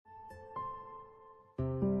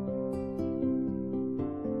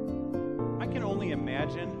only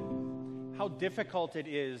imagine how difficult it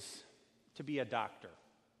is to be a doctor.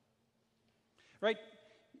 Right?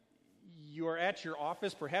 You are at your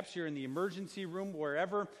office, perhaps you're in the emergency room,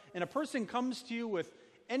 wherever, and a person comes to you with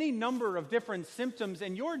any number of different symptoms,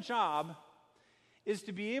 and your job is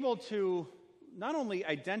to be able to not only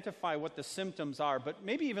identify what the symptoms are, but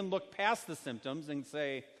maybe even look past the symptoms and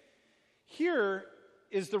say, here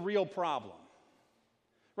is the real problem.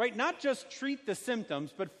 Right? Not just treat the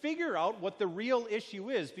symptoms, but figure out what the real issue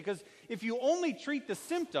is. Because if you only treat the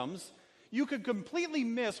symptoms, you could completely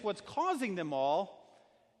miss what's causing them all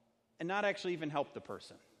and not actually even help the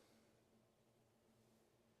person.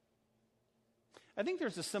 I think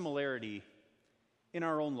there's a similarity in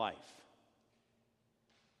our own life.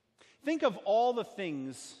 Think of all the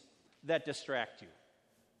things that distract you.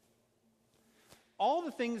 All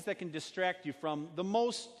the things that can distract you from the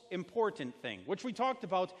most important thing, which we talked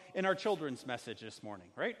about in our children's message this morning,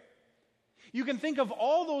 right? You can think of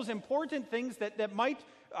all those important things that might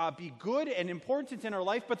be good and important in our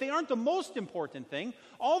life, but they aren't the most important thing.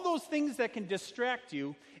 All those things that can distract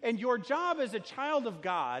you, and your job as a child of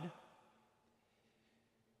God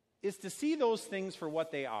is to see those things for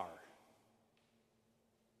what they are.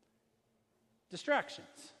 Distractions.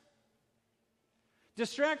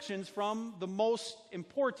 Distractions from the most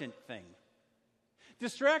important thing.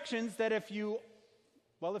 Distractions that if you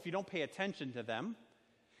don't pay attention to them,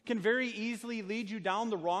 can very easily lead you down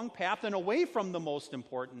the wrong path and away from the most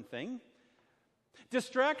important thing.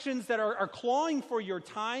 Distractions that are clawing for your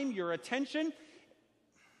time, your attention,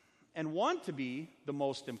 and want to be the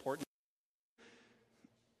most important.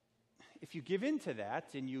 If you give in to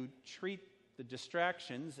that and you treat the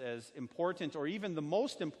distractions as important or even the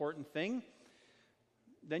most important thing,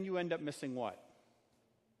 then you end up missing what?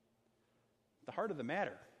 The heart of the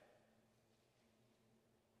matter.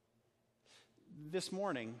 This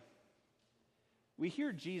morning, we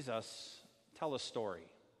hear Jesus tell a story.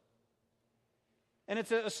 And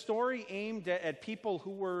it's a story aimed at people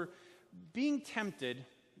who were being tempted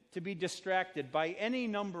to be distracted by any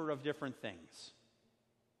number of different things.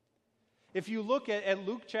 If you look at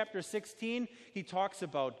Luke chapter 16, he talks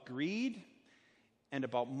about greed and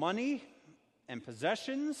about money and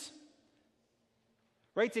possessions.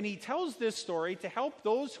 Right? And he tells this story to help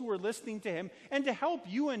those who are listening to him and to help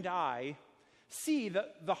you and I see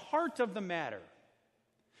the heart of the matter.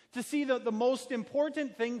 To see the most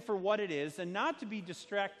important thing for what it is and not to be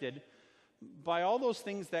distracted by all those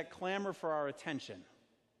things that clamor for our attention.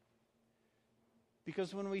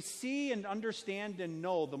 Because when we see and understand and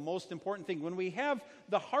know the most important thing, when we have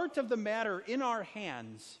the heart of the matter in our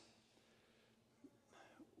hands,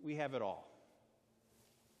 we have it all.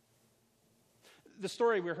 The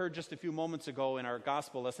story we heard just a few moments ago in our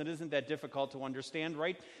gospel lesson isn't that difficult to understand,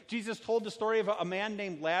 right? Jesus told the story of a man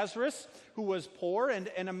named Lazarus who was poor and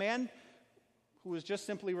a man who was just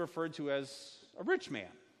simply referred to as a rich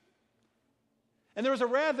man. And there was a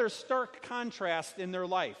rather stark contrast in their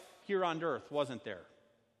life here on earth, wasn't there?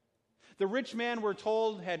 The rich man, we're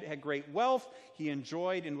told, had great wealth. He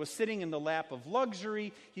enjoyed and was sitting in the lap of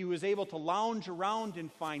luxury. He was able to lounge around in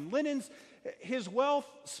fine linens. His wealth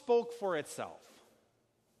spoke for itself.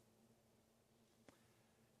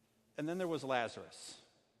 And then there was Lazarus,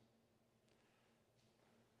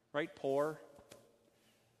 right? Poor,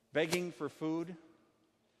 begging for food,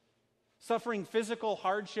 suffering physical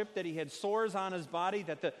hardship that he had sores on his body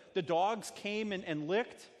that the dogs came and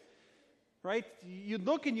licked, right? You'd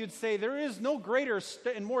look and you'd say there is no greater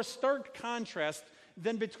and more stark contrast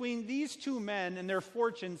than between these two men and their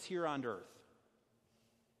fortunes here on earth.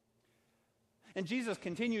 And Jesus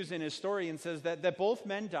continues in his story and says that both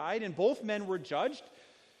men died and both men were judged.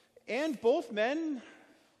 And both men,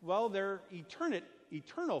 well, their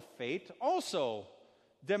eternal fate also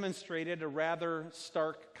demonstrated a rather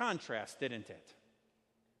stark contrast, didn't it?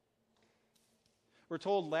 We're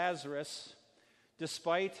told Lazarus,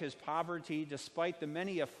 despite his poverty, despite the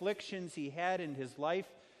many afflictions he had in his life,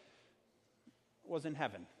 was in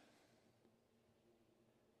heaven.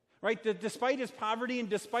 Right? Despite his poverty and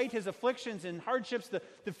despite his afflictions and hardships,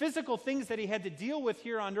 the physical things that he had to deal with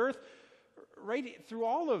here on earth, right through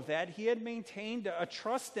all of that, he had maintained a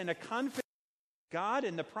trust and a confidence in God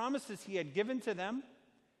and the promises he had given to them.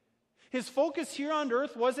 His focus here on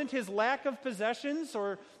earth wasn't his lack of possessions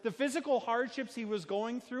or the physical hardships he was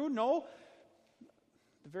going through. No,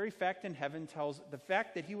 the fact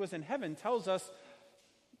that he was in heaven tells us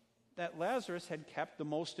that Lazarus had kept the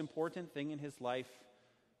most important thing in his life,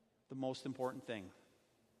 the most important thing.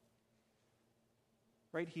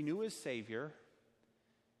 Right? He knew his Savior.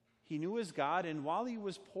 He knew his God, and while he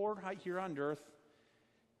was poor here on earth,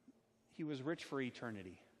 he was rich for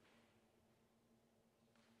eternity.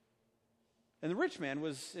 And the rich man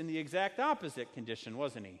was in the exact opposite condition,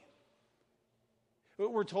 wasn't he?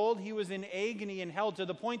 We're told he was in agony in hell to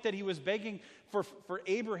the point that he was begging for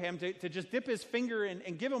Abraham to just dip his finger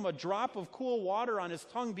and give him a drop of cool water on his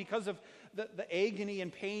tongue because of the agony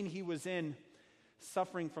and pain he was in,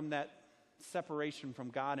 suffering from that separation from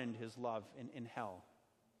God and his love in hell.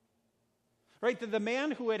 Right? The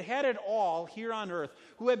man who had it all here on earth,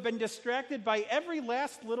 who had been distracted by every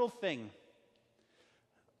last little thing,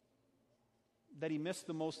 that he missed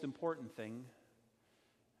the most important thing,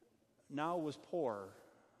 now was poor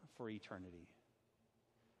for eternity.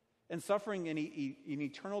 And suffering an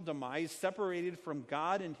eternal demise, separated from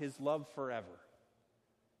God and his love forever.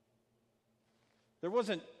 There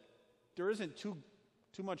isn't too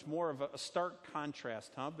much more of a stark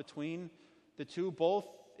contrast, between the two, both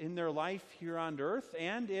in their life here on earth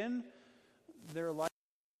and in their life.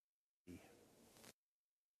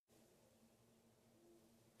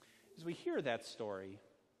 As we hear that story,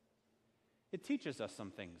 it teaches us some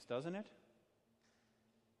things, doesn't it?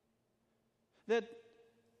 That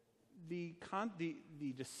the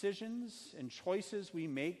decisions and choices we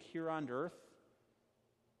make here on earth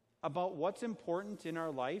about what's important in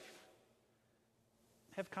our life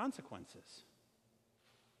have consequences.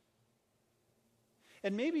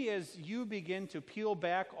 And maybe as you begin to peel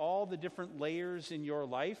back all the different layers in your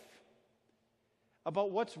life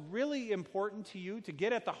about what's really important to you, to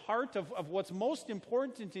get at the heart of what's most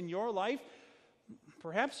important in your life,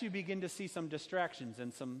 perhaps you begin to see some distractions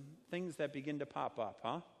and some things that begin to pop up,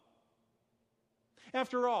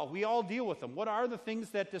 After all, we all deal with them. What are the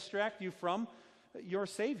things that distract you from your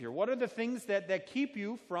Savior? What are the things that keep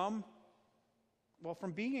you from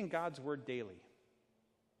being in God's Word daily?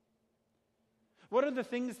 What are the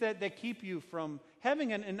things that keep you from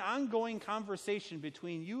having an ongoing conversation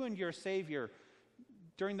between you and your Savior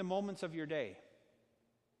during the moments of your day?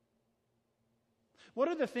 What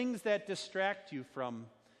are the things that distract you from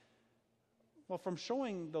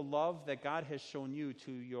showing the love that God has shown you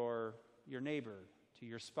to your neighbor, to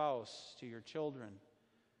your spouse, to your children,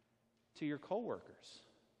 to your coworkers?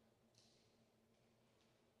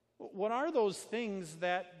 What are those things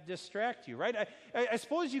that distract you, right? I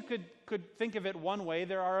suppose you could think of it one way.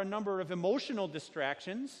 There are a number of emotional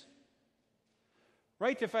distractions,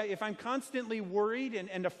 right? If I'm constantly worried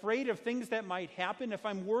and afraid of things that might happen, if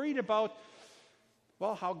I'm worried about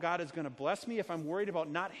how God is going to bless me, if I'm worried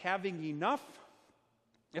about not having enough,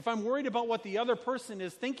 if I'm worried about what the other person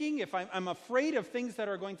is thinking, if I'm afraid of things that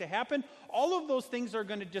are going to happen, all of those things are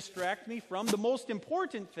going to distract me from the most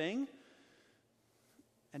important thing,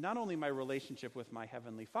 and not only my relationship with my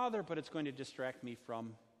Heavenly Father, but it's going to distract me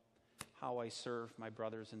from how I serve my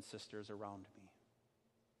brothers and sisters around me.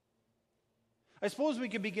 I suppose we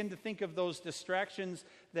could begin to think of those distractions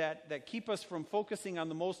that keep us from focusing on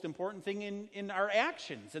the most important thing in our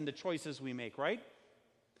actions and the choices we make, right?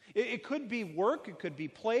 It could be work, it could be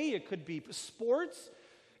play, it could be sports,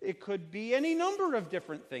 it could be any number of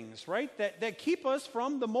different things, right? That keep us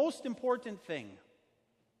from the most important thing.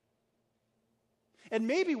 And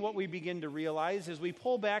maybe what we begin to realize as we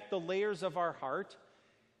pull back the layers of our heart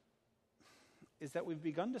is that we've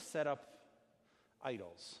begun to set up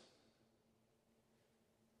idols.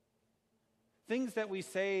 Things that we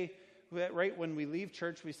say, that right when we leave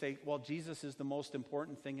church, we say, Jesus is the most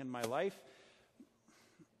important thing in my life.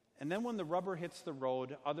 And then when the rubber hits the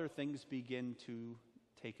road, other things begin to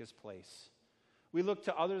take its place. We look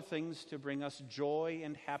to other things to bring us joy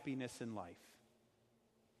and happiness in life.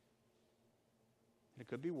 It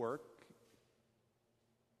could be work,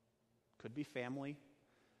 could be family,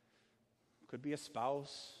 could be a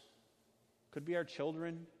spouse, could be our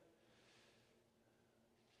children,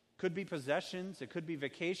 could be possessions, it could be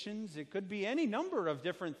vacations, it could be any number of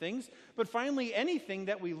different things, but finally anything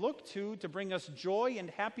that we look to bring us joy and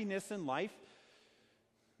happiness in life.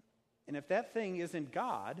 And if that thing isn't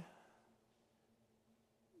God,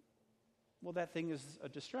 that thing is a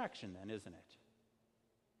distraction then, isn't it?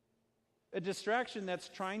 A distraction that's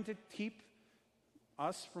trying to keep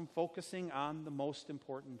us from focusing on the most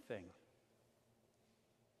important thing.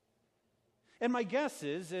 And my guess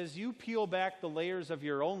is, as you peel back the layers of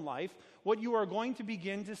your own life, what you are going to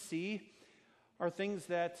begin to see are things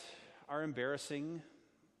that are embarrassing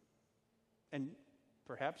and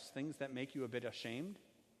perhaps things that make you a bit ashamed.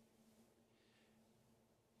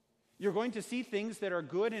 You're going to see things that are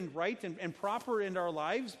good and right and proper in our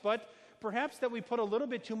lives, but perhaps that we put a little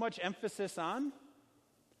bit too much emphasis on,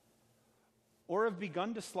 or have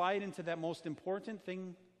begun to slide into that most important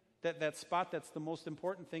thing, that spot that's the most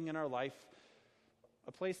important thing in our life,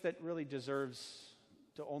 a place that really deserves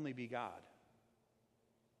to only be God.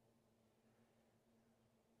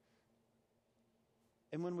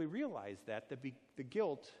 And when we realize that, the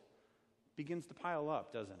guilt begins to pile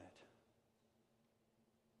up, doesn't it?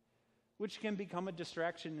 Which can become a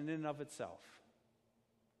distraction in and of itself.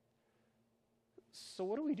 So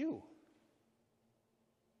what do we do?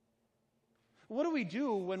 What do we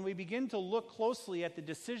do when we begin to look closely at the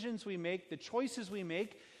decisions we make, the choices we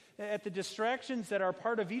make, at the distractions that are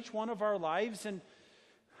part of each one of our lives, and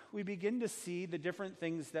we begin to see the different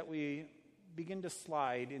things that we begin to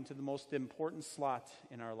slide into the most important slot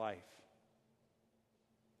in our life?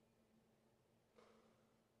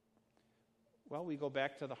 Well, we go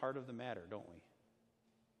back to the heart of the matter, don't we?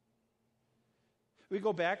 We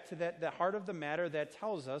go back to the heart of the matter that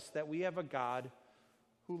tells us that we have a God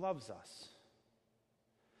who loves us.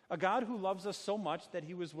 A God who loves us so much that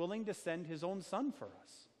he was willing to send his own son for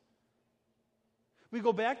us. We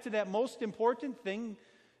go back to that most important thing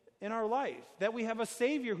in our life, that we have a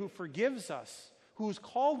Savior who forgives us, who's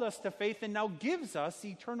called us to faith and now gives us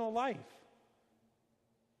eternal life.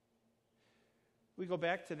 We go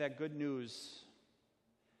back to that good news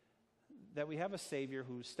that we have a Savior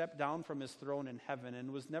who stepped down from his throne in heaven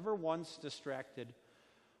and was never once distracted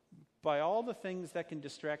by all the things that can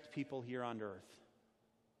distract people here on earth,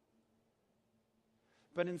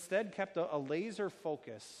 but instead kept a laser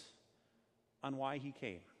focus on why he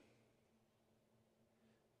came.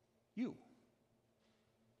 You.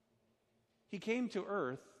 He came to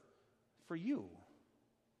earth for you,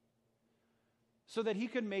 so that he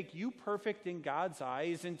could make you perfect in God's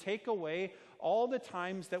eyes and take away all the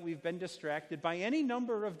times that we've been distracted by any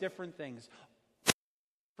number of different things.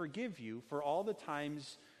 Forgive you for all the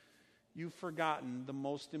times you've forgotten the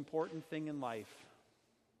most important thing in life,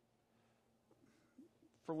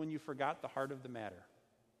 for when you forgot the heart of the matter.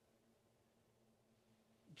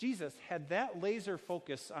 Jesus had that laser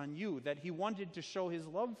focus on you, that he wanted to show his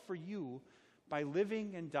love for you by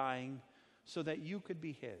living and dying so that you could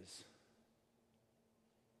be his.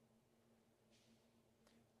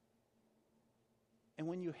 And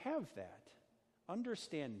when you have that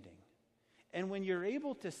understanding, and when you're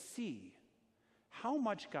able to see how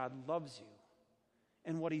much God loves you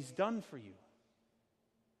and what he's done for you,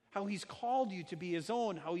 how he's called you to be his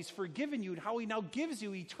own, how he's forgiven you, and how he now gives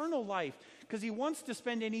you eternal life because he wants to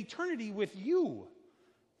spend an eternity with you,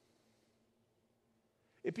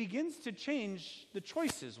 it begins to change the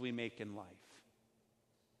choices we make in life.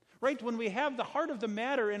 Right? When we have the heart of the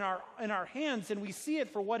matter in our hands and we see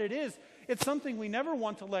it for what it is, it's something we never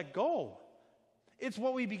want to let go. It's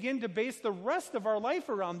what we begin to base the rest of our life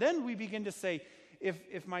around. Then we begin to say,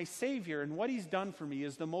 if my Savior and what he's done for me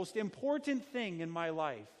is the most important thing in my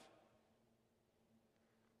life,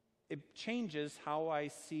 it changes how I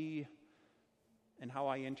see and how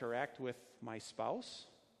I interact with my spouse,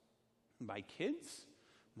 my kids,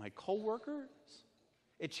 my coworkers.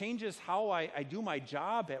 It changes how I do my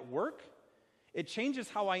job at work. It changes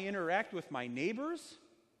how I interact with my neighbors.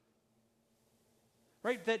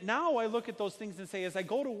 Right? That now I look at those things and say, as I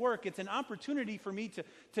go to work, it's an opportunity for me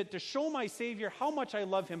to show my Savior how much I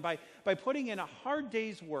love him by putting in a hard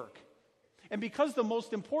day's work. And because the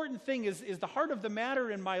most important thing is the heart of the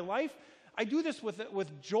matter in my life, I do this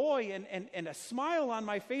with joy and a smile on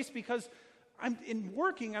my face because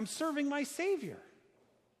I'm serving my Savior.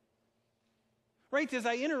 Right? As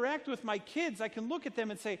I interact with my kids, I can look at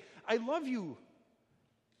them and say, I love you.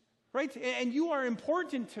 Right? And you are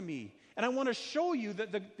important to me. And I want to show you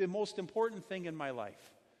the most important thing in my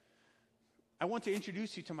life. I want to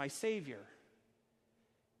introduce you to my Savior.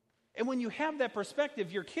 And when you have that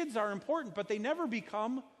perspective, your kids are important, but they never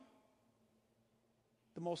become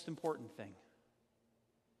the most important thing.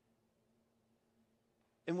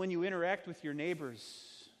 And when you interact with your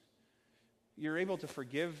neighbors, you're able to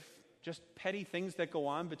forgive just petty things that go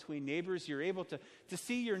on between neighbors. You're able to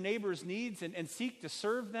see your neighbors' needs and seek to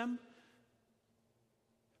serve them.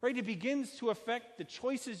 Right? It begins to affect the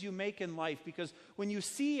choices you make in life, because when you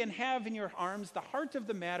see and have in your arms the heart of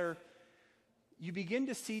the matter, you begin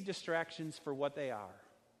to see distractions for what they are.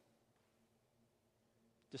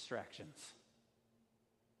 Distractions.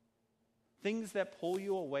 Things that pull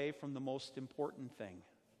you away from the most important thing.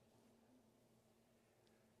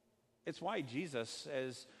 It's why Jesus,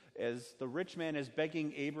 as the rich man is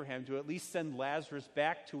begging Abraham to at least send Lazarus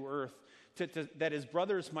back to earth, that his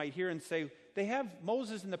brothers might hear and say, they have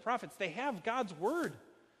Moses and the prophets. They have God's word.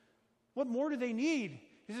 What more do they need?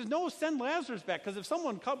 He says, no, send Lazarus back, because if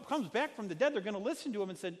someone comes back from the dead, they're going to listen to him.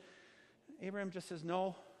 And said, Abraham just says,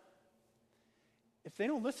 no. If they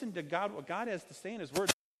don't listen to God, what God has to say in his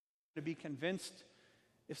word, to be convinced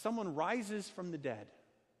if someone rises from the dead.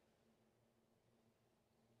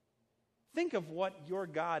 Think of what your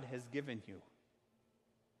God has given you.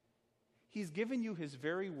 He's given you his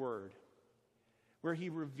very word, where he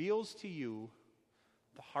reveals to you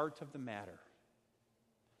the heart of the matter,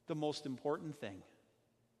 the most important thing.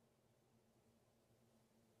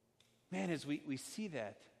 Man, as we see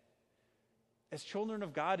that, as children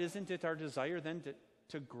of God, isn't it our desire then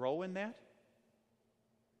to grow in that?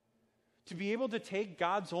 To be able to take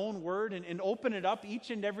God's own word and open it up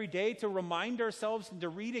each and every day to remind ourselves and to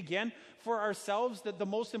read again for ourselves that the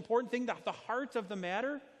most important thing, the heart of the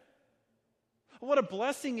matter. What a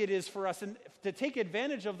blessing it is for us and to take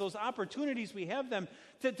advantage of those opportunities we have them,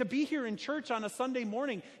 to be here in church on a Sunday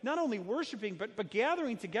morning, not only worshiping, but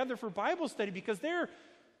gathering together for Bible study, because there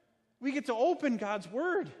we get to open God's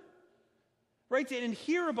word, right? And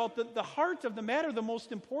hear about the heart of the matter, the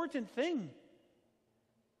most important thing.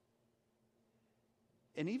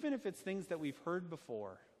 And even if it's things that we've heard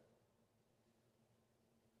before,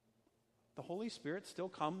 the Holy Spirit still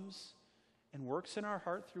comes and works in our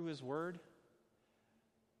heart through his word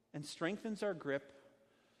and strengthens our grip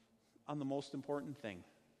on the most important thing,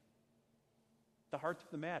 the heart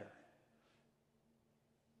of the matter.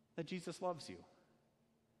 That Jesus loves you,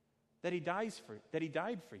 that he died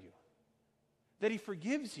for you, that he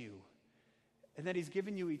forgives you, and that he's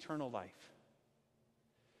given you eternal life.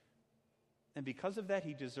 And because of that,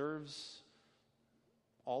 he deserves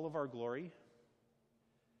all of our glory.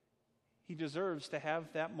 He deserves to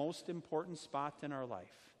have that most important spot in our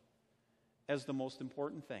life as the most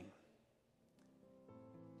important thing.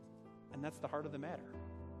 And that's the heart of the matter.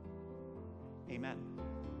 Amen.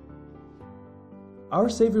 Our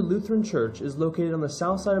Savior Lutheran Church is located on the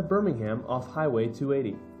south side of Birmingham off Highway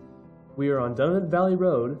 280. We are on Dunnet Valley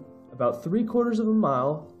Road, about 3/4 of a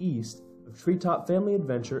mile east of Treetop Family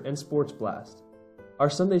Adventure and Sports Blast. Our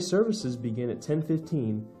Sunday services begin at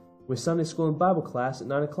 10:15 with Sunday School and Bible class at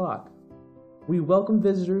 9 o'clock. We welcome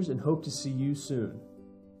visitors and hope to see you soon.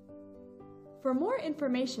 For more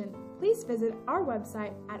information, please visit our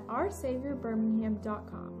website at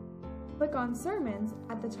oursaviorbirmingham.com. Click on Sermons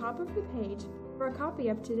at the top of the page for a copy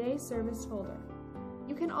of today's service folder.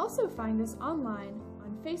 You can also find us online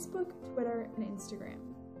on Facebook, Twitter, and Instagram.